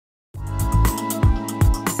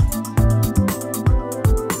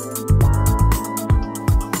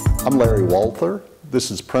I'm Larry Walther.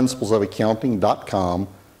 This is principlesofaccounting.com,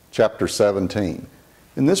 Chapter 17.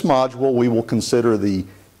 In this module, we will consider the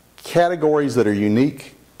categories that are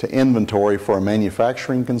unique to inventory for a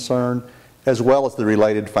manufacturing concern, as well as the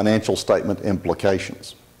related financial statement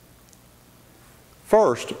implications.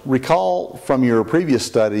 First, recall from your previous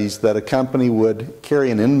studies that a company would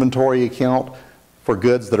carry an inventory account for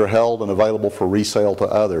goods that are held and available for resale to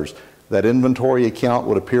others. That inventory account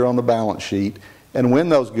would appear on the balance sheet, and when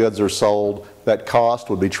those goods are sold, that cost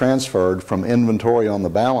would be transferred from inventory on the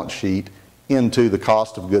balance sheet into the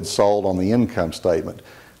cost of goods sold on the income statement.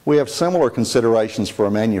 We have similar considerations for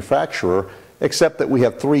a manufacturer, except that we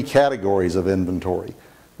have three categories of inventory.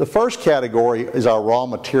 The first category is our raw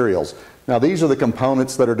materials. Now, these are the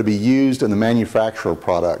components that are to be used in the manufacture of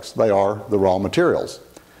products. They are the raw materials.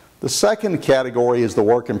 The second category is the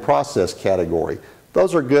work in process category.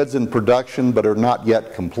 Those are goods in production but are not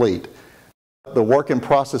yet complete. The work in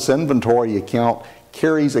process inventory account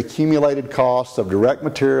carries accumulated costs of direct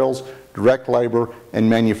materials, direct labor, and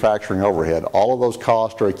manufacturing overhead. All of those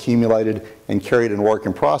costs are accumulated and carried in work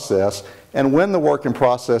in process, and when the work in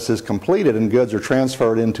process is completed and goods are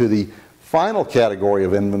transferred into the final category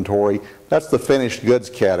of inventory, that's the finished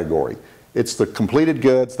goods category. It's the completed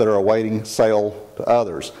goods that are awaiting sale to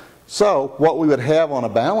others. So what we would have on a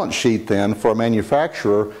balance sheet then for a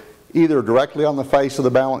manufacturer, either directly on the face of the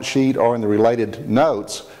balance sheet or in the related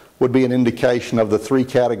notes, would be an indication of the three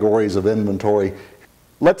categories of inventory.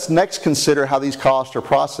 Let's next consider how these costs are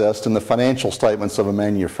processed in the financial statements of a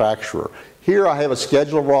manufacturer. Here I have a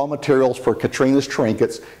schedule of raw materials for Katrina's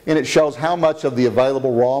trinkets, and it shows how much of the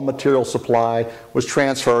available raw material supply was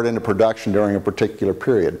transferred into production during a particular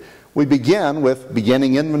period. We begin with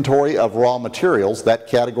beginning inventory of raw materials, that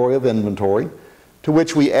category of inventory, to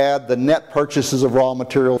which we add the net purchases of raw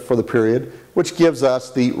material for the period, which gives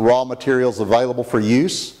us the raw materials available for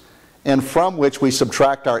use, and from which we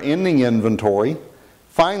subtract our ending inventory,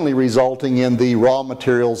 finally resulting in the raw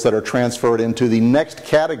materials that are transferred into the next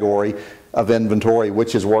category of inventory,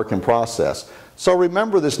 which is work in process. So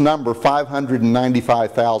remember this number,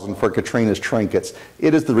 $595,000 for Katrina's trinkets.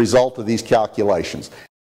 It is the result of these calculations.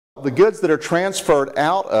 The goods that are transferred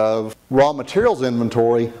out of raw materials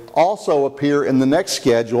inventory also appear in the next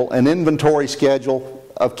schedule, an inventory schedule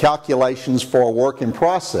of calculations for work in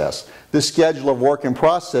process. This schedule of work in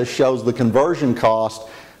process shows the conversion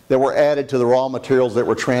costs that were added to the raw materials that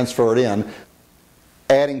were transferred in.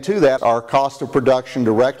 Adding to that our cost of production,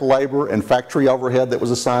 direct labor, and factory overhead that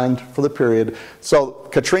was assigned for the period. So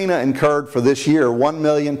Katrina incurred for this year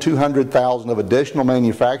 $1,200,000 of additional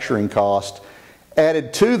manufacturing cost.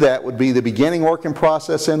 Added to that would be the beginning work in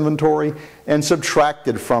process inventory, and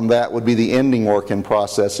subtracted from that would be the ending work in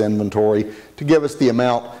process inventory to give us the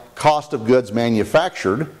amount cost of goods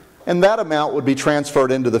manufactured, and that amount would be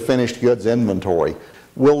transferred into the finished goods inventory.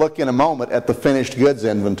 We'll look in a moment at the finished goods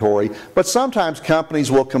inventory, but sometimes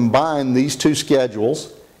companies will combine these two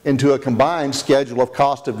schedules into a combined schedule of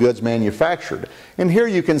cost of goods manufactured. And here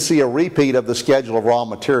you can see a repeat of the schedule of raw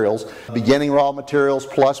materials. Beginning raw materials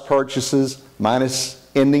plus purchases minus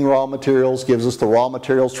ending raw materials gives us the raw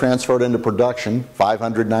materials transferred into production,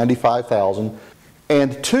 $595,000.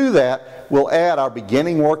 And to that, we'll add our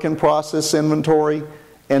beginning work in process inventory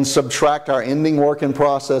and subtract our ending work in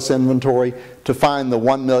process inventory to find the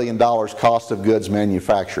 $1 million cost of goods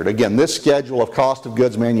manufactured. Again, this schedule of cost of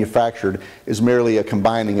goods manufactured is merely a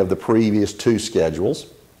combining of the previous two schedules.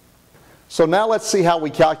 So now let's see how we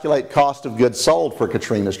calculate cost of goods sold for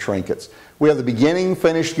Katrina's trinkets. We have the beginning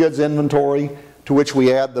finished goods inventory, to which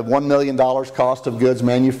we add the $1 million cost of goods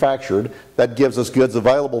manufactured. That gives us goods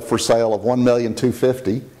available for sale of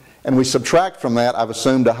 $1,250,000. And we subtract from that, I've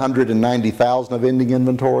assumed $190,000 of ending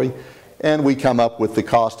inventory, and we come up with the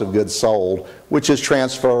cost of goods sold, which is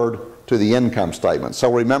transferred to the income statement.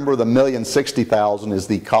 So remember, the $1,060,000 is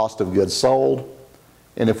the cost of goods sold.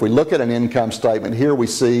 And if we look at an income statement, here we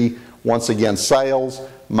see, once again, sales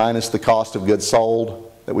minus the cost of goods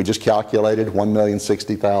sold that we just calculated,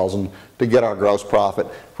 $1,060,000, to get our gross profit,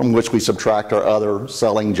 from which we subtract our other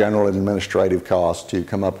selling, general, and administrative costs to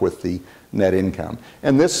come up with the net income.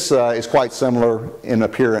 And this is quite similar in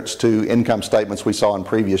appearance to income statements we saw in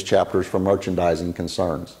previous chapters for merchandising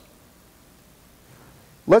concerns.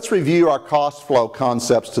 Let's review our cost flow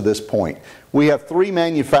concepts to this point. We have three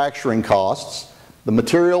manufacturing costs: the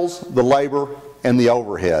materials, the labor, and the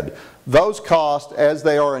overhead. Those costs, as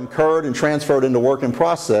they are incurred and transferred into work in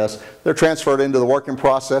process, they're transferred into the work in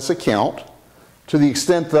process account. To the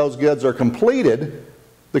extent those goods are completed,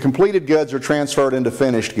 the completed goods are transferred into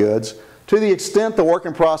finished goods. To the extent the work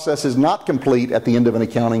in process is not complete at the end of an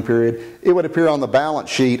accounting period, it would appear on the balance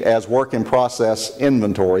sheet as work in process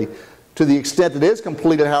inventory. To the extent it is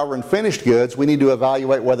completed, however, in finished goods, we need to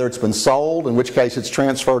evaluate whether it's been sold, in which case it's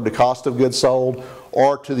transferred to cost of goods sold,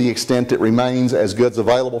 or to the extent it remains as goods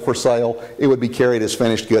available for sale, it would be carried as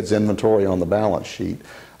finished goods inventory on the balance sheet.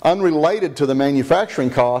 Unrelated to the manufacturing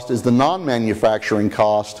cost is the non-manufacturing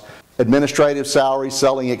cost, administrative salaries,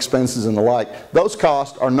 selling expenses, and the like. Those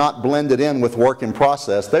costs are not blended in with work in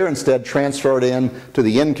process. They're instead transferred in to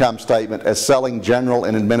the income statement as selling, general,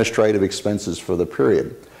 and administrative expenses for the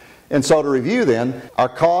period. And so to review then, our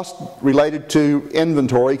cost related to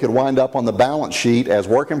inventory could wind up on the balance sheet as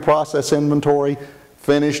work in process inventory,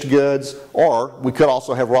 finished goods, or we could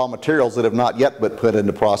also have raw materials that have not yet been put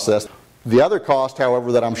into process. The other costs,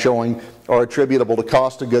 however, that I'm showing are attributable to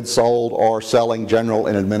cost of goods sold or selling, general,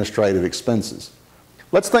 and administrative expenses.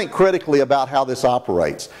 Let's think critically about how this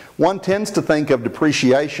operates. One tends to think of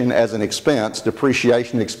depreciation as an expense,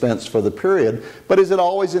 depreciation expense for the period, but is it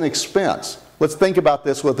always an expense? Let's think about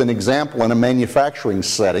this with an example in a manufacturing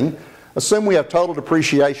setting. Assume we have total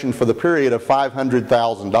depreciation for the period of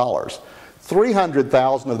 $500,000.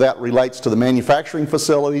 $300,000 of that relates to the manufacturing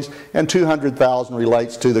facilities and $200,000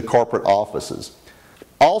 relates to the corporate offices.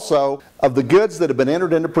 Also, of the goods that have been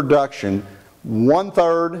entered into production,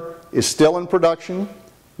 1/3 is still in production,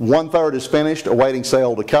 1/3 is finished awaiting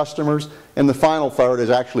sale to customers, and the final third has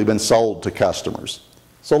actually been sold to customers.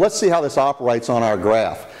 So let's see how this operates on our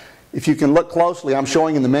graph. If you can look closely, I'm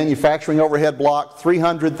showing in the manufacturing overhead block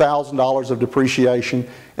 $300,000 of depreciation,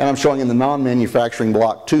 and I'm showing in the non-manufacturing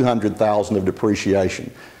block $200,000 of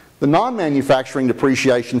depreciation. The non-manufacturing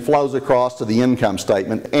depreciation flows across to the income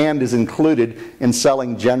statement and is included in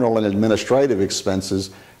selling, general, and administrative expenses.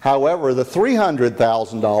 However, the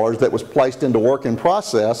 $300,000 that was placed into work in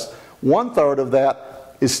process, 1/3 of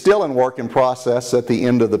that is still in work in process at the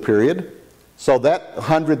end of the period. So that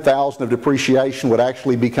 $100,000 of depreciation would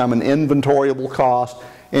actually become an inventoriable cost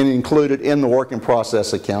and included in the work in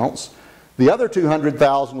process accounts. The other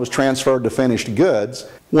 $200,000 was transferred to finished goods.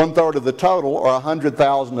 1/3 of the total, or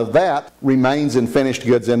 $100,000 of that, remains in finished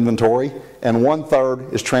goods inventory, and 1/3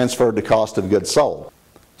 is transferred to cost of goods sold.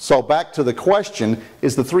 So back to the question,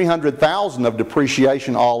 is the $300,000 of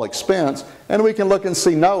depreciation all expense? And we can look and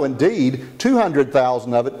see, no, indeed,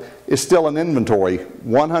 $200,000 of it is still in inventory,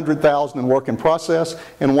 $100,000 in work in process,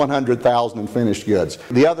 and $100,000 in finished goods.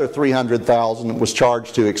 The other $300,000 was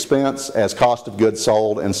charged to expense as cost of goods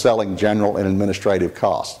sold and selling, general, and administrative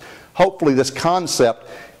costs. Hopefully this concept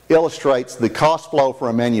illustrates the cost flow for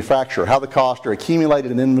a manufacturer, how the costs are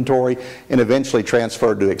accumulated in inventory and eventually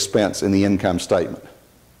transferred to expense in the income statement.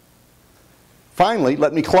 Finally,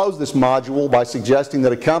 let me close this module by suggesting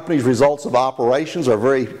that a company's results of operations are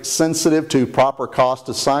very sensitive to proper cost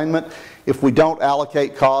assignment. If we don't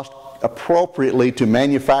allocate cost appropriately to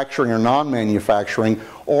manufacturing or non-manufacturing,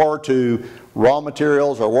 or to raw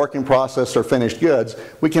materials or work in process or finished goods,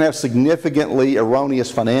 we can have significantly erroneous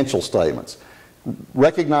financial statements.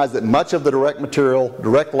 Recognize that much of the direct material,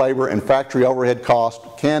 direct labor, and factory overhead cost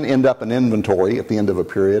can end up in inventory at the end of a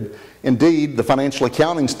period. Indeed, the Financial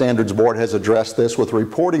Accounting Standards Board has addressed this with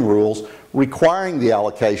reporting rules requiring the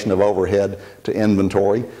allocation of overhead to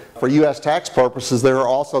inventory. For U.S. tax purposes, there are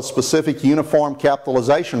also specific uniform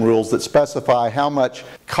capitalization rules that specify how much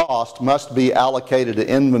cost must be allocated to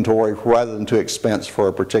inventory rather than to expense for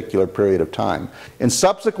a particular period of time. In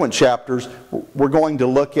subsequent chapters, we're going to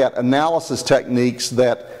look at analysis techniques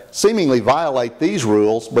that seemingly violate these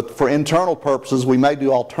rules, but for internal purposes we may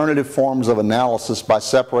do alternative forms of analysis by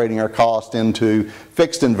separating our cost into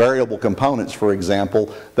fixed and variable components, for example,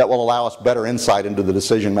 that will allow us better insight into the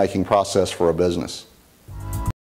decision-making process for a business.